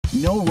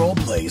No role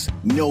plays,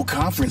 no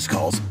conference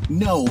calls,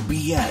 no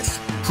BS.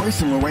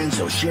 Chris and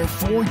Lorenzo share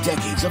 4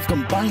 decades of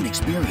combined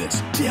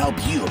experience to help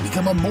you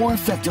become a more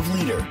effective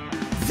leader.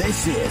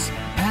 This is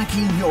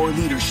Hacking Your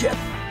Leadership.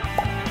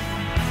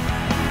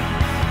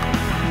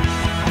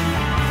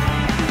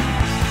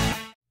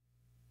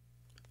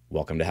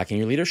 Welcome to Hacking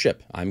Your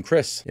Leadership. I'm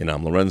Chris. And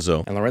I'm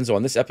Lorenzo. And Lorenzo,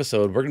 on this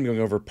episode, we're going to be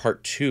going over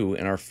part 2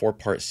 in our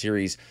 4-part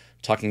series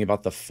talking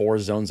about the 4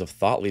 zones of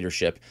thought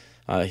leadership.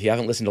 If you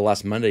haven't listened to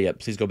last Monday yet,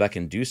 please go back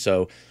and do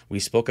so. We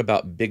spoke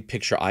about big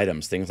picture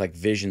items, things like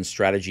vision,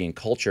 strategy, and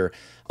culture.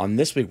 On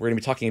this week, we're going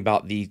to be talking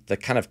about the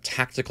kind of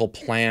tactical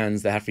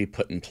plans that have to be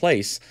put in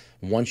place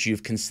once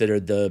you've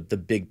considered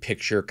the big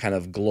picture kind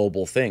of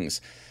global things.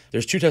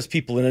 There's 2 types of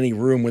people in any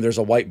room when there's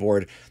a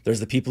whiteboard. There's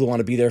the people who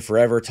want to be there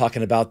forever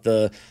talking about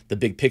the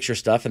big picture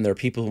stuff, and there are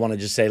people who want to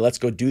just say, let's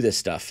go do this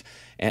stuff.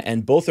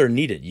 And both are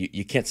needed.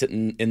 You can't sit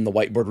in the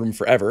whiteboard room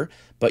forever,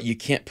 but you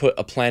can't put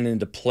a plan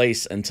into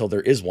place until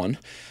there is one.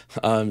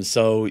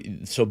 So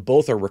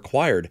both are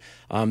required.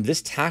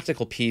 This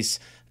tactical piece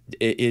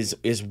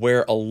is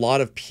where a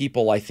lot of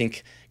people, I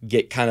think,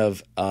 get kind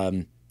of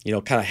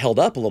held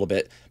up a little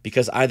bit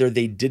because either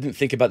they didn't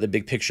think about the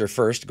big picture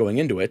first going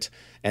into it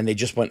and they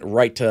just went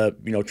right to,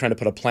 trying to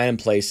put a plan in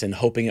place and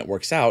hoping it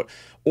works out,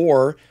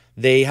 or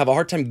they have a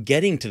hard time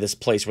getting to this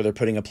place where they're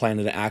putting a plan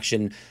into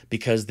action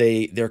because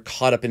they're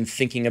caught up in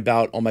thinking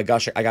about, oh my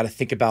gosh, I got to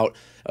think about,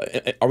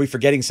 are we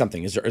forgetting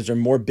something? Is there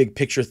more big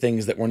picture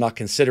things that we're not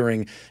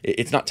considering?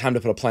 It's not time to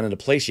put a plan into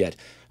place yet.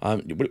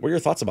 What are your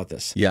thoughts about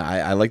this? Yeah,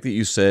 I like that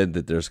you said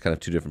that there's kind of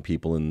 2 different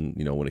people in,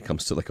 when it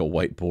comes to like a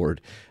whiteboard.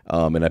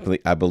 And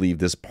I believe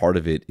this part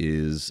of it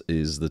is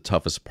the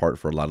toughest part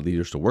for a lot of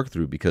leaders to work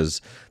through,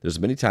 because there's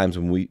many times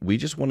when we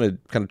just want to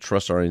kind of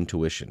trust our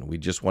intuition. We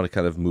just want to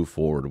kind of move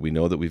forward. We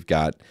know that we've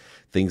got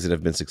things that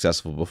have been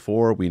successful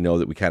before. We know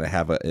that we kind of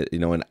have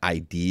an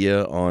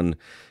idea on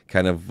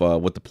kind of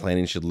what the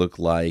planning should look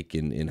like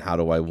and how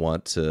do I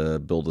want to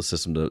build a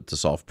system to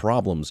solve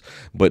problems.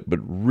 But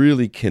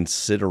really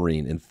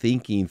considering and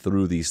thinking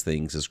through these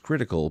things is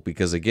critical,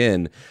 because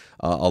again,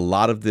 a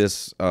lot of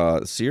this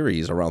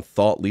series around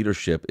thought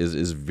leadership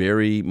is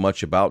very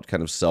much about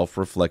kind of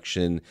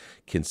self-reflection,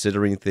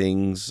 considering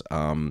things,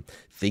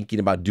 thinking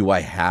about, do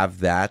I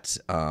have that?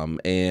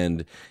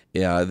 And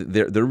yeah,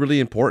 they're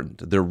really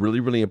important. They're really,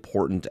 really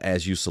important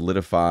as you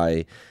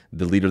solidify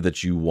the leader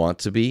that you want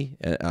to be,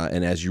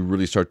 and as you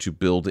really start to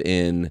build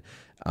in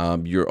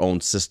your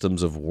own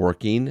systems of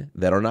working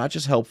that are not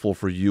just helpful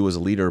for you as a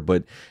leader,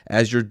 but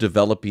as you're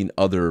developing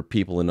other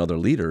people and other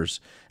leaders,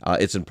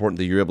 it's important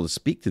that you're able to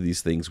speak to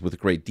these things with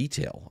great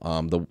detail.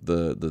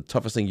 The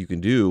toughest thing you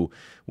can do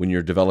when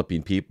you're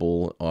developing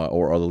people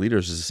or other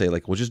leaders is to say,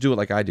 like, well, just do it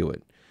like I do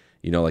it.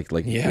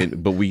 Yeah.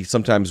 But we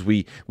sometimes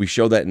we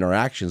show that in our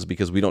actions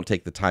because we don't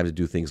take the time to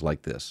do things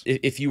like this.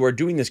 If you are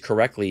doing this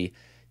correctly,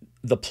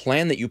 the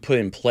plan that you put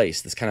in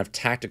place, this kind of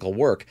tactical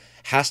work,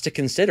 has to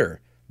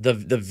consider the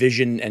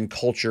vision and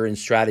culture and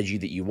strategy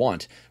that you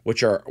want,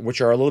 which are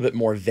a little bit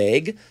more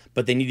vague,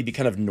 but they need to be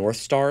kind of north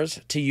stars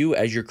to you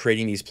as you're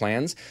creating these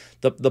plans.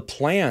 The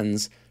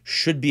plans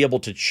should be able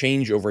to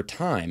change over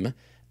time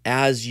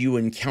as you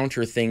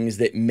encounter things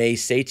that may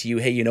say to you,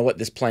 hey, you know what,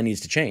 this plan needs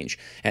to change.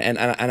 And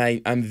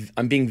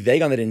I'm being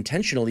vague on that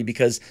intentionally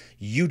because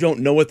you don't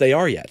know what they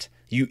are yet.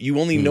 You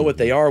only know what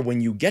they are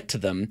when you get to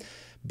them.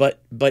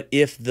 But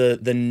if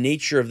the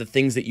nature of the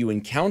things that you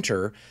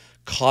encounter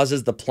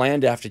causes the plan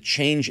to have to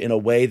change in a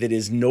way that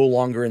is no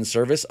longer in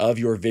service of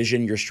your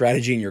vision, your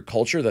strategy, and your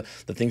culture, the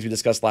things we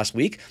discussed last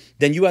week,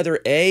 then you either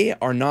A,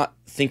 are not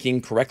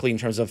thinking correctly in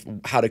terms of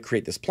how to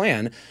create this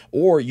plan,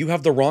 or you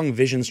have the wrong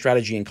vision,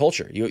 strategy, and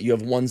culture. You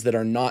have ones that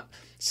are not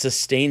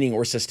sustaining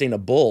or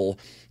sustainable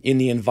in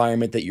the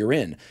environment that you're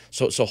in.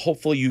 So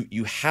hopefully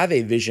you have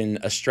a vision,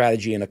 a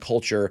strategy, and a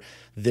culture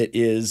that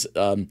is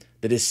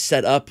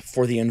set up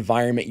for the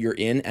environment you're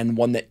in, and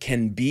one that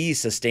can be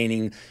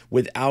sustaining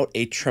without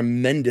a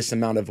tremendous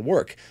amount of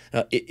work.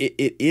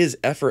 It is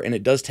effort, and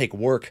it does take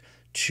work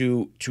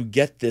to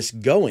get this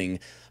going.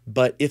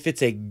 But if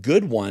it's a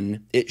good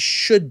one, it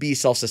should be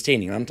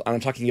self-sustaining. I'm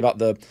talking about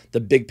the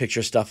big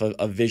picture stuff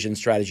of vision,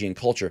 strategy, and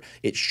culture.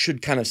 It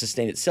should kind of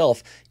sustain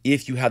itself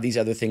if you have these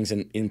other things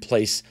in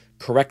place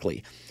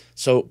correctly.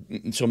 So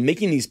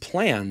making these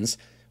plans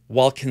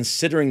while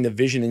considering the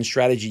vision and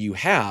strategy you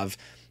have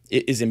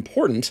is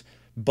important,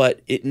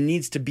 but it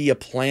needs to be a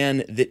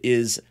plan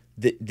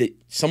that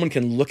someone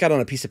can look at on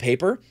a piece of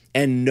paper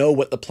and know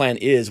what the plan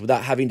is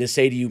without having to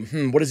say to you,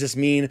 what does this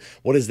mean?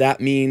 What does that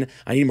mean?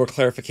 I need more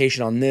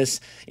clarification on this.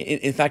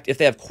 In fact, if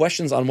they have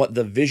questions on what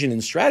the vision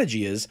and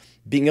strategy is,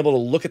 being able to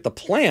look at the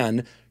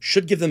plan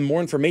should give them more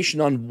information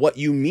on what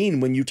you mean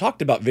when you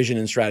talked about vision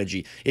and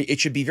strategy. It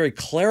should be very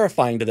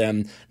clarifying to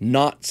them,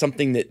 not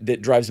something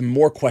that drives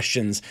more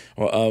questions,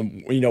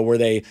 where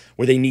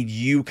they need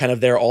you kind of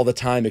there all the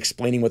time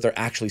explaining what they're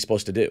actually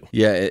supposed to do.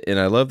 Yeah, and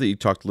I love that you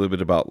talked a little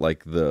bit about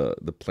like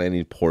the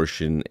planning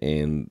portion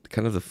and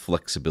kind of the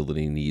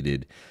flexibility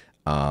needed.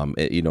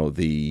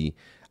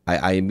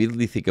 I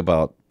immediately think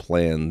about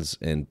plans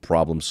and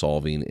problem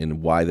solving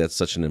and why that's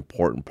such an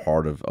important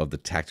part of the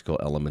tactical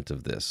element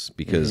of this.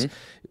 Because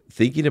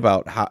thinking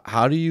about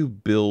how do you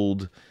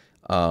build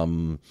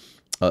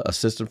a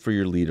system for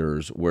your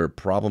leaders where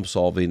problem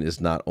solving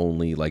is not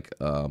only like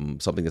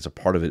something that's a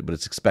part of it, but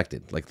it's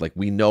expected. Like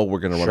we know we're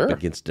going to run up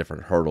against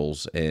different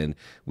hurdles, and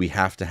we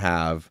have to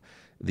have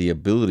the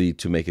ability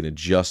to make an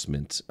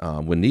adjustment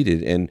when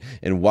needed.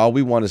 And while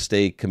we want to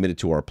stay committed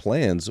to our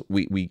plans,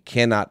 we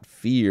cannot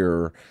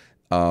fear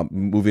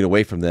moving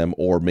away from them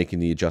or making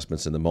the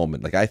adjustments in the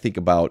moment. Like I think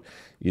about,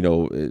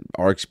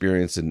 our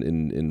experience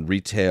in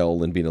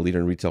retail and being a leader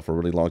in retail for a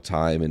really long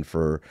time, and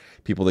for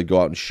people that go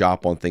out and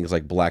shop on things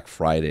like Black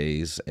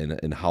Fridays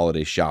and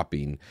holiday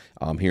shopping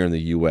here in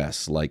the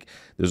U.S. Like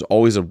there's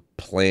always a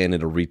plan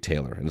at a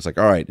retailer, and it's like,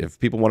 all right, if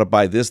people want to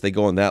buy this, they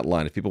go in that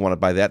line. If people want to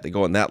buy that, they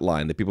go in that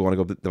line. If people want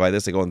to go buy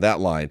this, they go in that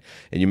line.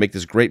 And you make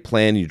this great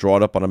plan, you draw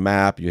it up on a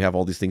map, you have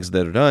all these things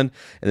that are done,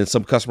 and then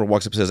some customer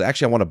walks up and says,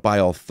 actually, I want to buy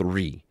all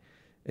three.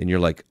 And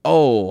you're like,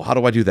 oh, how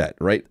do I do that,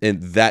 right?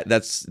 And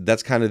that's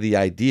kind of the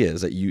idea,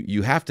 is that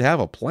you have to have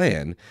a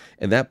plan,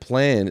 and that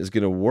plan is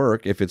going to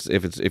work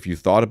if you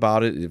thought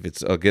about it, if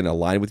it's again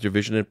aligned with your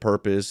vision and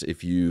purpose,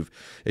 if you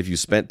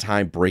spent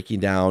time breaking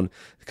down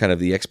kind of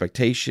the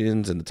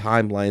expectations and the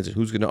timelines and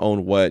who's going to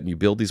own what, and you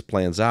build these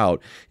plans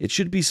out. It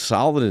should be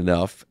solid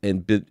enough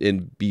and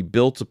be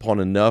built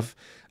upon enough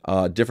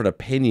different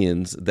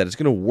opinions that it's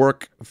going to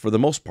work for the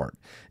most part.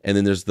 And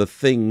then there's the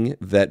thing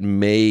that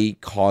may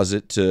cause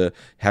it to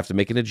have to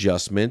make an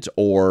adjustment,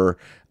 or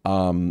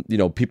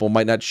people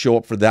might not show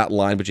up for that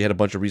line, but you had a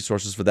bunch of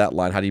resources for that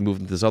line. How do you move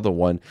into this other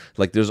one?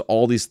 Like there's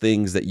all these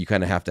things that you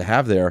kind of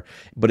have there.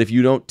 But if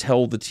you don't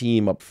tell the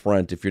team up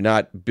front, if you're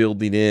not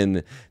building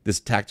in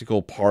this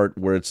tactical part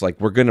where it's like,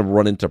 we're going to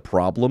run into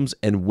problems,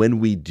 and when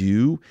we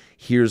do,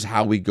 here's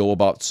how we go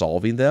about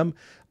solving them.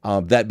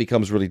 That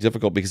becomes really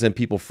difficult, because then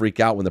people freak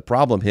out when the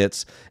problem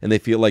hits and they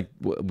feel like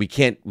we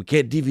can't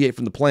deviate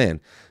from the plan.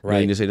 Right?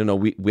 And you say, no,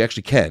 we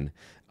actually can.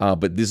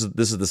 But this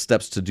is the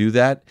steps to do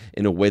that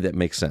in a way that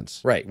makes sense.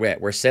 Right.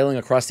 We're sailing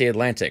across the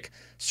Atlantic.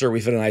 Sir,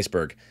 we've hit an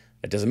iceberg.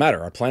 It doesn't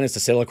matter. Our plan is to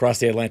sail across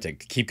the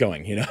Atlantic. Keep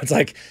going. It's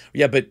like,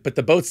 yeah, but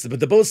the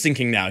boat's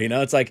sinking now.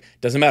 It's like,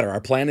 doesn't matter. Our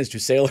plan is to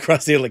sail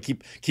across the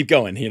Atlantic. Keep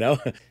going.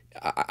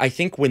 I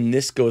think when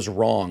this goes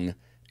wrong,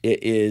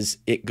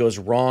 it goes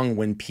wrong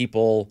when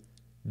people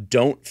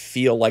don't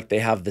feel like they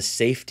have the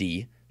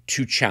safety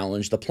to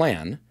challenge the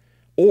plan,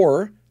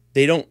 or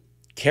they don't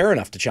care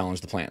enough to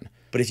challenge the plan.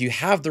 But if you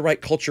have the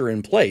right culture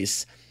in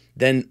place,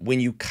 then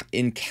when you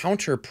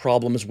encounter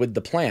problems with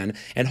the plan,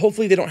 and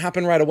hopefully they don't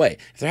happen right away.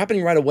 If they're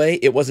happening right away,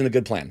 it wasn't a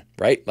good plan,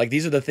 right? Like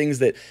these are the things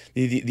that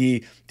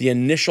the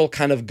initial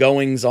kind of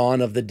goings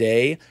on of the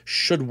day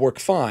should work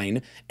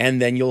fine,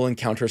 and then you'll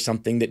encounter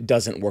something that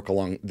doesn't work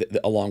along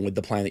with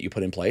the plan that you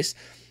put in place.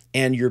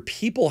 And your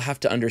people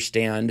have to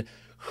understand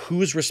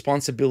whose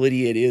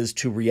responsibility it is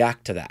to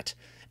react to that.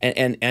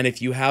 And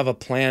if you have a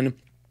plan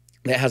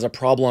that has a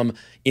problem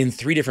in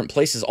 3 different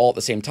places all at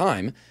the same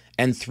time,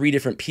 and 3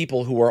 different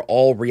people who are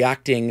all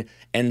reacting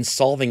and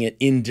solving it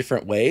in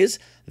different ways,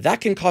 that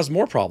can cause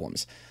more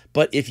problems.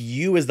 But if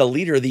you as the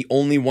leader are the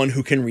only one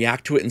who can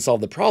react to it and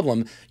solve the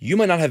problem, you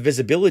might not have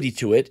visibility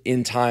to it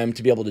in time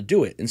to be able to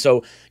do it. And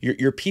so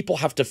your people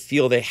have to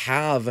feel they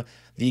have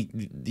the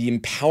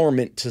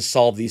empowerment to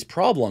solve these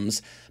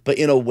problems, but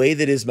in a way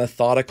that is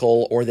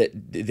methodical, or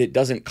that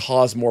doesn't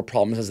cause more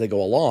problems as they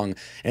go along.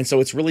 And so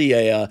it's really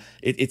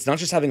it's not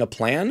just having a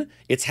plan,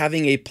 it's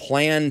having a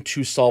plan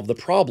to solve the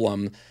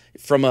problem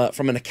from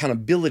an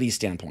accountability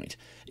standpoint.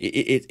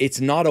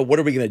 It's not a what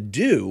are we going to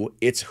do,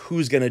 it's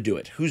who's going to do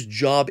it. Whose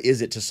job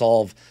is it to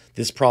solve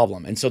this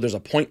problem? And so there's a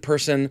point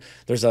person,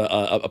 there's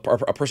a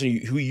person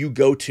who you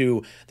go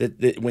to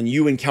that when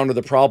you encounter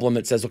the problem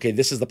that says, okay,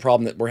 this is the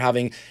problem that we're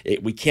having,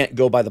 we can't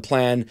go by the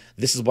plan,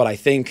 this is what I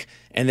think.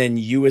 And then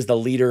you as the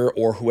leader,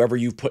 or whoever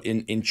you put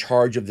in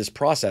charge of this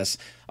process,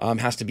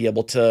 has to be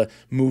able to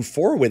move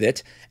forward with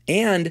it.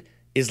 And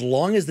as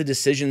long as the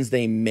decisions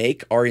they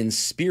make are in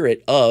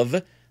spirit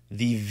of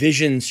the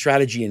vision,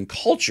 strategy, and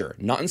culture,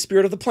 not in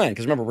spirit of the plan.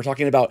 Because remember, we're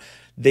talking about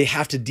they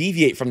have to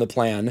deviate from the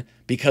plan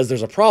because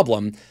there's a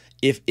problem.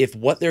 If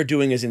what they're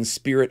doing is in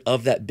spirit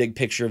of that big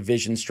picture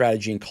vision,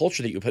 strategy, and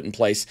culture that you put in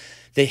place,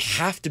 they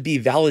have to be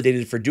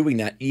validated for doing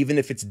that, even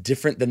if it's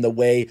different than the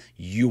way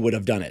you would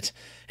have done it.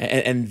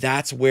 And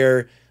that's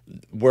where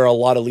a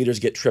lot of leaders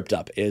get tripped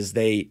up, is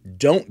they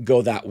don't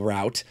go that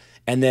route.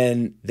 And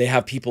then they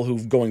have people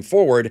who, going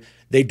forward,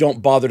 they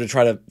don't bother to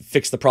try to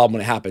fix the problem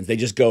when it happens. They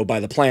just go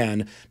by the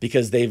plan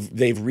because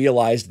they've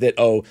realized that,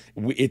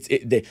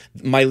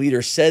 my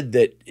leader said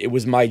that it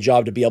was my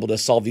job to be able to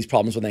solve these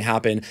problems when they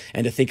happen,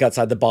 and to think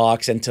outside the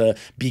box, and to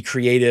be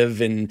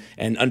creative, and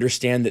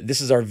understand that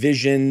this is our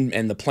vision,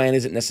 and the plan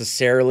isn't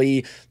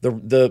necessarily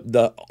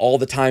the all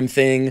the time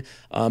thing.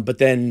 But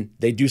then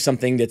they do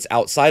something that's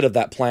outside of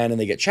that plan and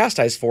they get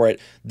chastised for it.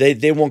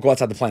 They won't go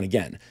outside the plan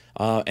again.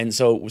 And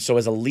so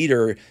as a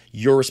leader,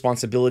 your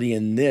responsibility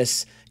in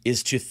this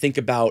is to think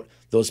about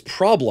those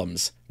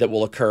problems that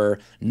will occur,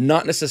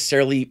 not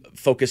necessarily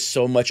focus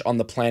so much on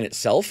the plan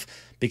itself,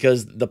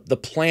 because the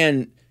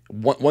plan,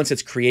 once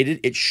it's created,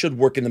 it should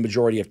work in the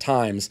majority of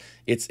times.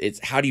 It's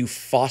how do you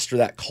foster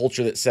that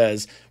culture that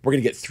says we're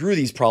going to get through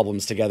these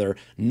problems together,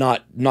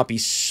 not be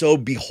so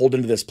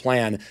beholden to this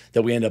plan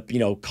that we end up,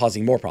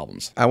 causing more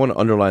problems. I want to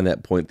underline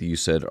that point that you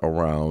said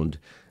around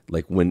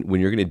like when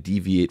you're going to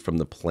deviate from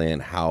the plan,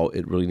 how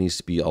it really needs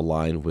to be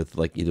aligned with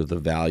like either the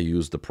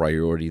values, the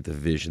priority, the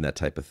vision, that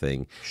type of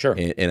thing. Sure.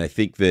 And I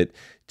think that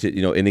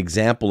an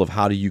example of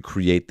how do you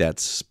create that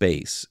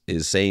space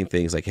is saying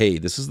things like, hey,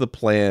 this is the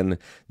plan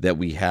that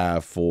we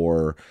have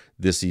for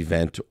this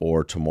event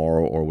or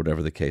tomorrow or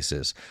whatever the case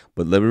is.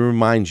 But let me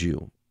remind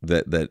you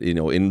that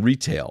in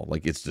retail,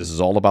 like this is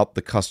all about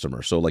the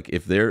customer. So like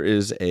if there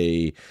is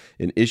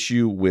an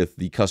issue with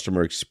the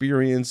customer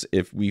experience,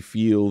 if we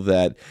feel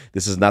that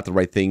this is not the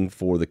right thing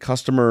for the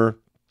customer,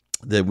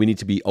 then we need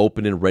to be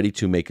open and ready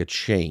to make a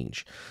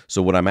change.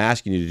 So what I'm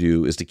asking you to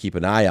do is to keep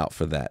an eye out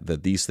for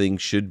that these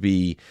things should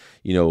be,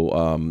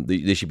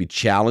 they should be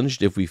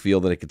challenged if we feel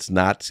that it's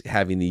not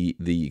having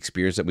the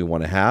experience that we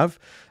want to have.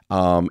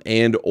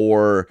 And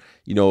or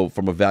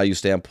from a value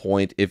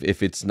standpoint,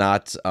 if it's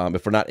not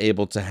if we're not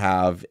able to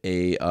have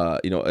a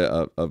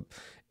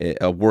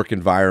work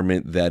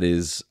environment that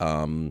is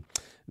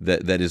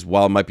that is,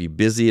 while it might be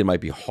busy, it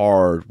might be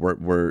hard,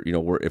 we're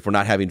if we're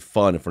not having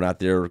fun, if we're not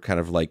there kind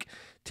of like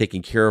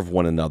taking care of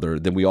one another,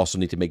 then we also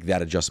need to make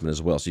that adjustment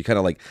as well. So you kind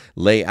of like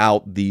lay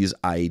out these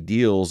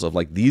ideals of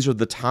like, these are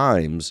the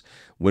times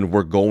when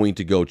we're going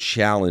to go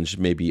challenge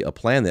maybe a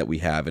plan that we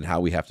have and how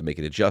we have to make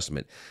an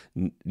adjustment.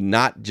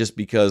 Not just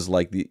because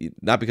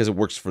not because it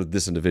works for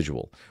this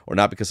individual, or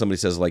not because somebody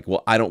says like,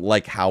 well, I don't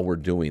like how we're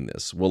doing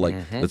this. Well, like,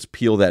 let's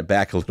peel that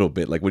back a little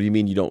bit. Like, what do you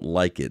mean you don't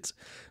like it?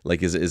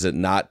 Like, is it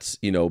not,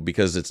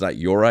 because it's not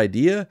your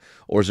idea,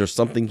 or is there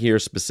something here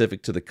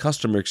specific to the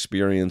customer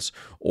experience,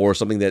 or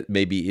something that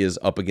maybe is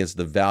up against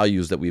the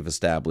values that we've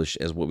established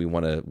as what we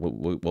want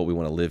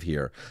to live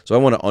here? So I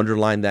want to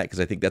underline that,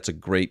 because I think that's a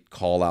great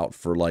call out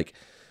for like,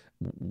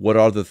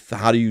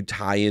 how do you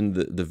tie in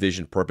the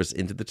vision purpose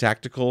into the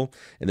tactical,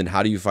 and then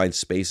how do you find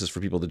spaces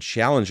for people to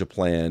challenge a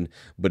plan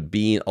but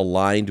being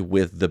aligned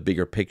with the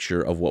bigger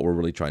picture of what we're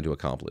really trying to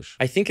accomplish?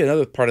 I think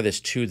another part of this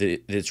too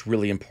that's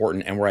really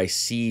important, and where I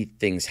see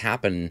things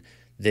happen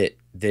that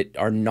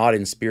are not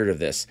in spirit of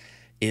this,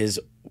 is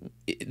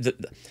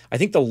I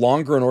think the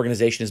longer an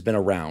organization has been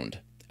around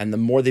and the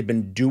more they've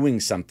been doing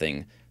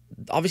something,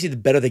 obviously the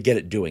better they get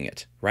at doing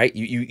it, right?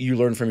 You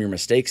learn from your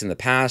mistakes in the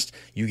past.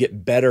 You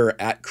get better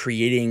at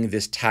creating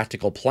this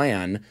tactical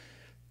plan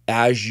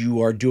as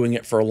you are doing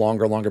it for a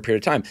longer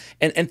period of time.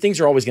 And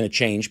things are always going to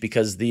change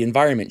because the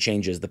environment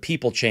changes, the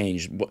people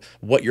change,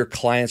 what your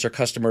clients or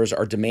customers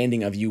are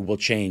demanding of you will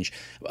change.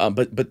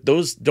 But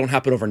those don't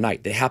happen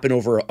overnight. They happen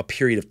over a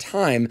period of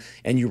time,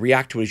 and you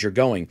react to it as you're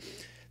going.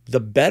 The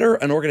better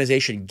an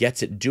organization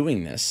gets at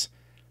doing this,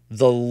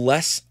 the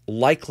less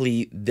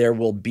likely there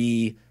will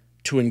be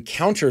to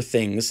encounter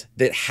things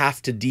that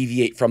have to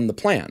deviate from the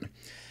plan.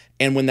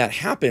 And when that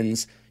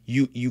happens,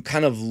 you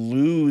kind of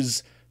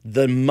lose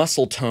the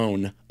muscle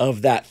tone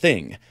of that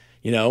thing.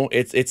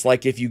 It's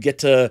like if you get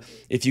to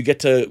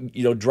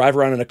drive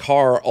around in a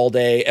car all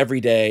day,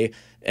 every day,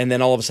 and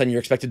then all of a sudden you're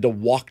expected to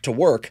walk to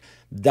work,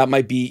 that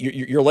might be,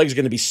 your legs are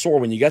going to be sore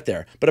when you get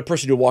there. But a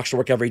person who walks to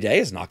work every day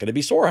is not going to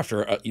be sore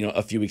after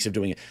a few weeks of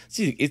doing it.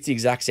 It's the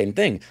exact same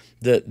thing.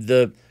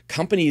 The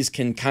companies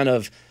can kind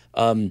of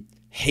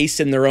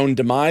hasten their own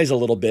demise a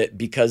little bit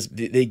because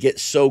they get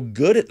so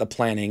good at the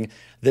planning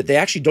that they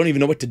actually don't even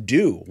know what to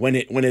do when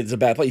it's a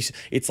bad place.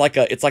 It's like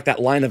that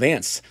line of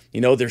ants.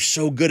 They're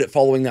so good at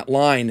following that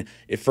line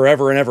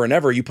forever and ever and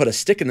ever. You put a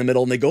stick in the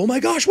middle and they go, oh my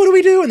gosh, what do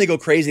we do? And they go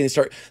crazy and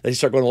they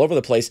start going all over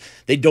the place.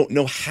 They don't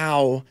know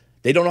how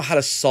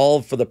to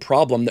solve for the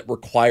problem that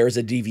requires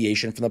a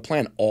deviation from the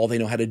plan. All they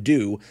know how to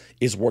do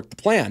is work the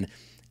plan.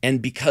 And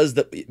because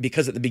at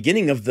the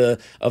beginning of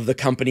the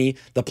company,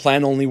 the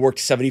plan only worked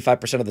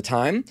 75% of the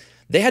time,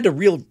 they had to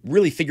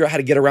really figure out how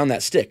to get around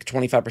that stick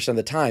 25% of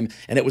the time,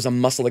 and it was a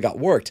muscle that got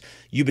worked.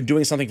 You've been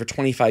doing something for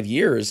 25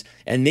 years,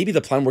 and maybe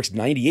the plan works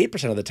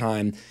 98% of the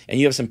time, and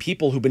you have some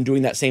people who've been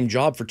doing that same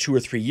job for 2 or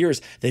 3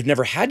 years. They've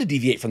never had to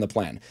deviate from the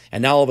plan,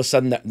 and now all of a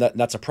sudden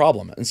that's a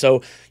problem. And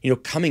so,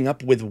 coming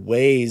up with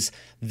ways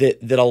that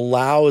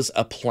allows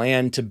a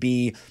plan to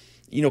be,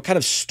 kind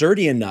of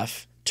sturdy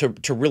enough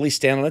to really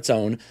stand on its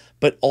own,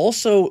 but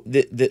also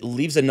that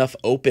leaves enough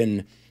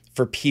open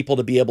for people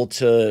to be able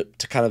to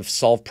kind of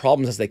solve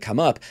problems as they come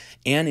up,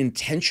 and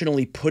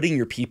intentionally putting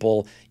your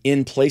people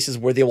in places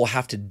where they will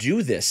have to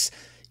do this.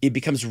 It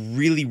becomes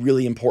really,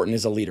 really important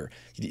as a leader,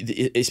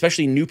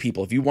 especially new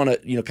people. If you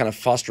want to, kind of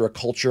foster a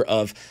culture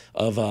of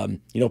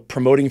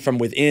promoting from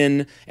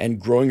within and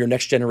growing your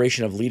next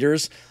generation of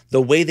leaders,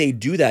 the way they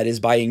do that is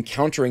by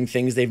encountering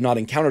things they've not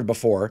encountered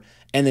before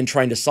and then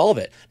trying to solve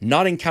it.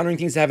 Not encountering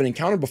things they haven't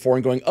encountered before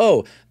and going,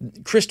 oh,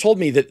 Chris told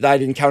me that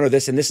I'd encounter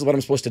this and this is what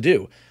I'm supposed to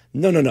do.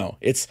 No.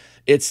 This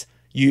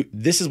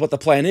is what the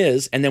plan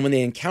is. And then when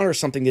they encounter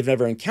something they've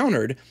never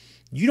encountered,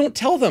 you don't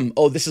tell them,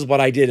 oh, this is what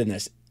I did in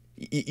this.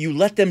 You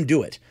let them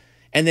do it.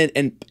 And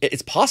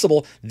it's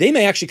possible they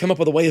may actually come up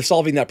with a way of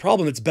solving that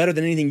problem that's better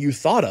than anything you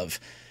thought of.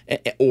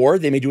 Or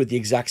they may do it the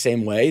exact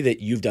same way that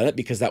you've done it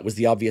because that was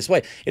the obvious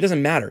way. It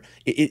doesn't matter.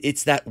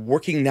 It's that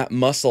working that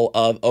muscle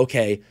of,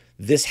 okay,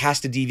 this has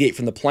to deviate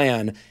from the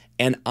plan,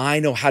 and I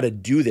know how to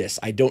do this.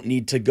 I don't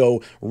need to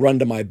go run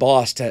to my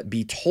boss to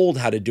be told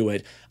how to do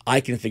it.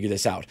 I can figure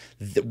this out.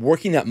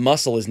 Working that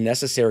muscle is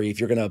necessary if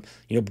you're going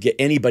to, get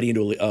anybody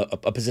into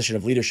a position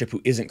of leadership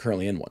who isn't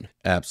currently in one.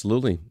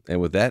 Absolutely.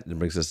 And with that, it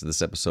brings us to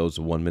this episode's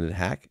 1 Minute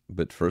Hack.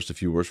 But first, a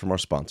few words from our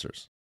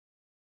sponsors.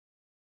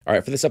 All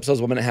right, for this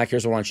episode's 1 Minute Hack,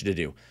 here's what I want you to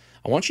do.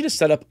 I want you to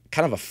set up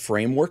kind of a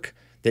framework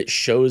that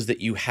shows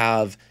that you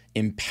have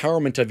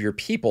empowerment of your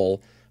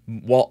people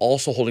while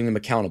also holding them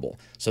accountable.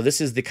 So this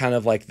is the kind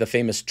of like the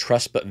famous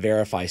trust but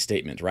verify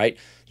statement, right?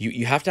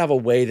 You have to have a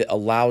way that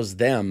allows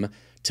them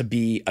to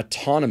be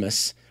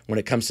autonomous when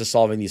it comes to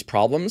solving these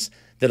problems,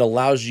 that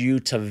allows you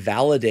to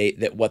validate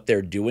that what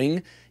they're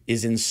doing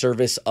is in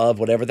service of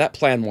whatever that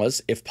plan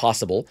was, if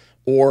possible,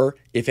 or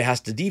if it has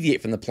to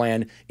deviate from the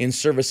plan, in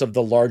service of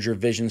the larger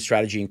vision,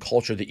 strategy, and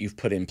culture that you've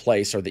put in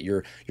place or that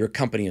your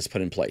company has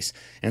put in place.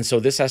 And so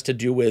this has to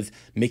do with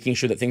making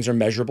sure that things are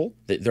measurable,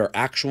 that there are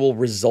actual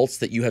results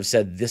that you have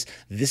said, this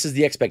is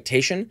the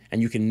expectation,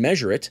 and you can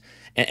measure it.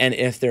 And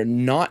if they're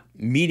not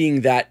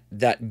meeting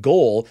that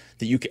goal,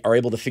 that you are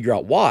able to figure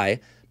out why.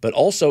 But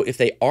also, if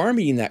they are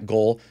meeting that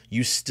goal,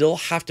 you still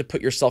have to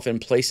put yourself in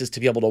places to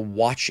be able to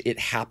watch it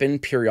happen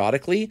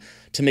periodically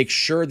to make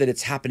sure that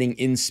it's happening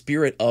in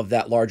spirit of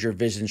that larger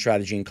vision,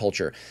 strategy, and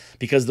culture.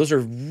 Because those are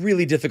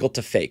really difficult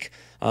to fake,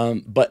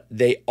 but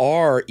they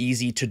are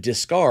easy to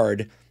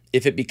discard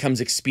if it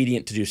becomes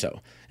expedient to do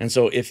so. And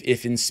so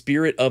if in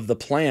spirit of the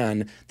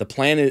plan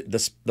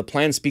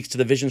speaks to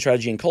the vision,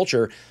 strategy, and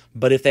culture,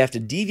 but if they have to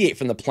deviate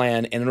from the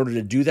plan, and in order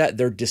to do that,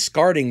 they're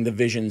discarding the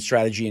vision,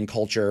 strategy, and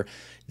culture,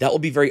 that will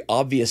be very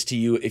obvious to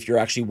you if you're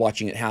actually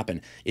watching it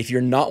happen. If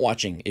you're not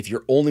watching, if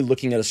you're only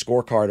looking at a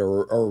scorecard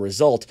or a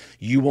result,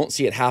 you won't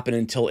see it happen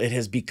until it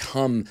has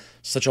become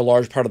such a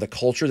large part of the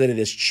culture that it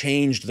has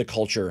changed the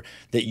culture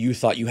that you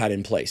thought you had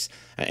in place.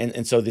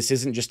 And so this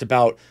isn't just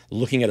about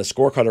looking at a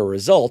scorecard or a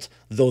result,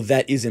 though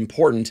that is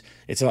important.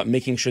 It's about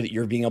making sure that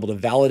you're being able to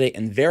validate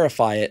and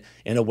verify it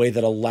in a way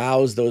that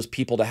allows those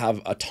people to have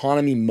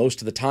autonomy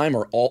most of the time,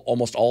 or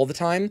almost all of the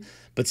time,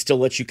 but still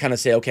lets you kind of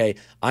say, okay,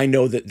 I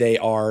know that they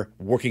are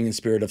working in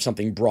spirit of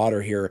something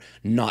broader here,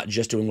 not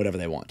just doing whatever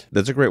they want.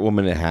 That's a great 1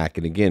 minute hack.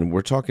 And again,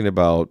 we're talking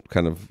about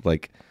kind of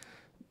like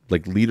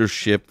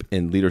leadership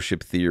and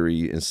leadership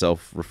theory and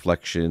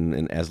self-reflection.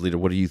 And as leader,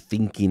 what are you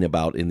thinking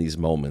about in these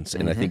moments?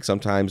 And I think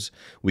sometimes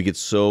we get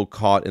so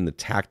caught in the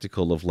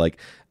tactical of like,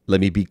 let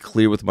me be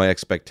clear with my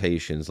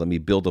expectations. Let me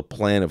build a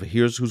plan of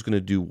here's who's going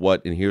to do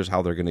what and here's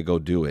how they're going to go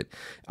do it.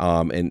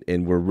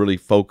 And we're really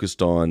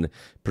focused on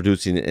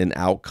producing an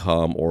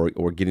outcome or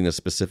getting a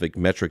specific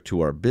metric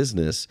to our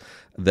business,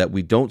 that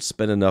we don't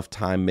spend enough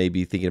time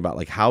maybe thinking about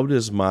like, how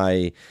does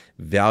my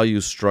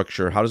value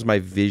structure, how does my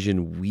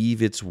vision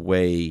weave its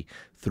way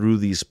through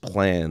these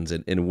plans,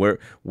 and where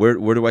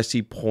do I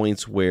see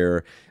points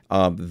where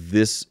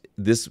this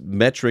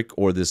metric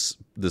or this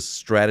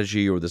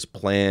strategy or this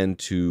plan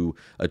to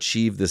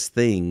achieve this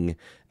thing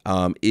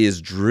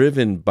is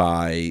driven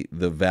by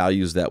the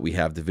values that we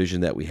have, the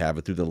vision that we have,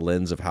 through the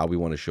lens of how we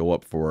want to show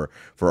up for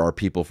our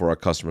people, for our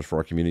customers, for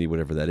our community,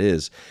 whatever that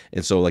is.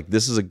 And so like,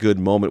 this is a good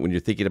moment when you're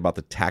thinking about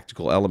the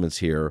tactical elements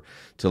here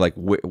to like,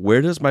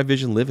 where does my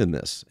vision live in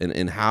this?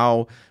 And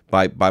how,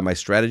 by my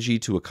strategy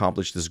to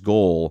accomplish this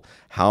goal,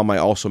 how am I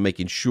also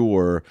making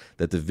sure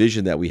that the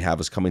vision that we have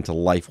is coming to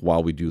life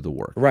while we do the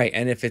work? Right.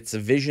 And if it's a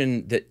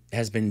vision that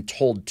has been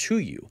told to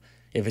you,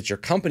 if it's your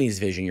company's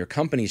vision, your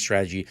company's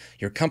strategy,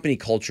 your company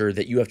culture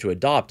that you have to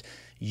adopt,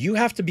 you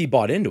have to be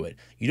bought into it.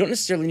 You don't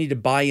necessarily need to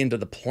buy into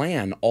the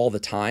plan all the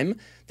time.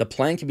 The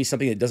plan can be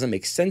something that doesn't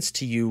make sense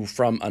to you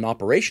from an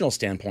operational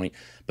standpoint,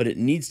 but it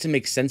needs to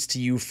make sense to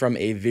you from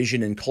a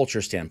vision and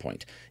culture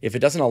standpoint. If it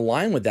doesn't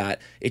align with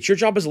that, it's your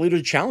job as a leader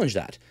to challenge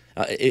that.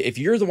 If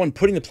you're the one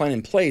putting the plan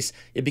in place,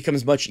 it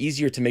becomes much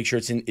easier to make sure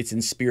it's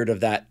in spirit of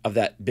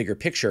that bigger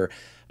picture.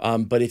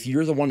 But if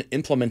you're the one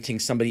implementing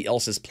somebody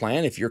else's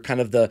plan, if you're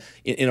kind of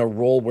in a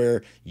role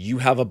where you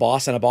have a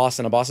boss and a boss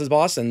and a boss's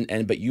boss,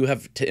 but you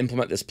have to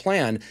implement this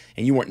plan,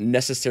 and you weren't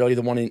necessarily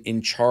the one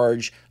in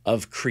charge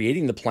of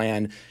creating the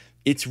plan,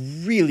 it's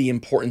really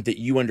important that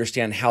you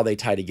understand how they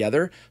tie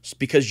together,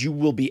 because you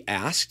will be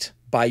asked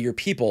by your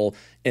people.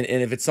 And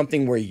if it's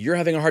something where you're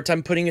having a hard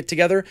time putting it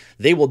together,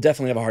 they will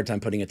definitely have a hard time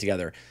putting it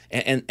together.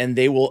 And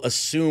they will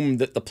assume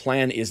that the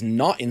plan is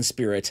not in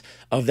spirit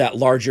of that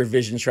larger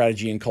vision,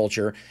 strategy, and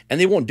culture,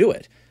 and they won't do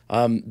it.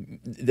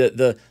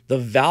 The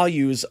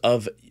values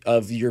of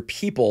your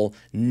people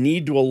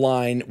need to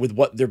align with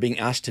what they're being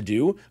asked to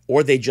do,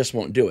 or they just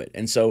won't do it.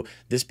 And so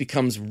this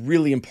becomes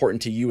really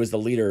important to you as the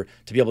leader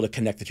to be able to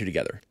connect the two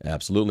together.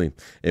 Absolutely.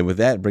 And with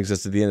that, it brings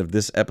us to the end of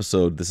this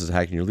episode. This is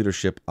Hacking Your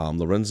Leadership. I'm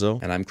Lorenzo.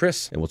 And I'm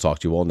Chris. And we'll talk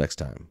to you all next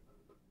time.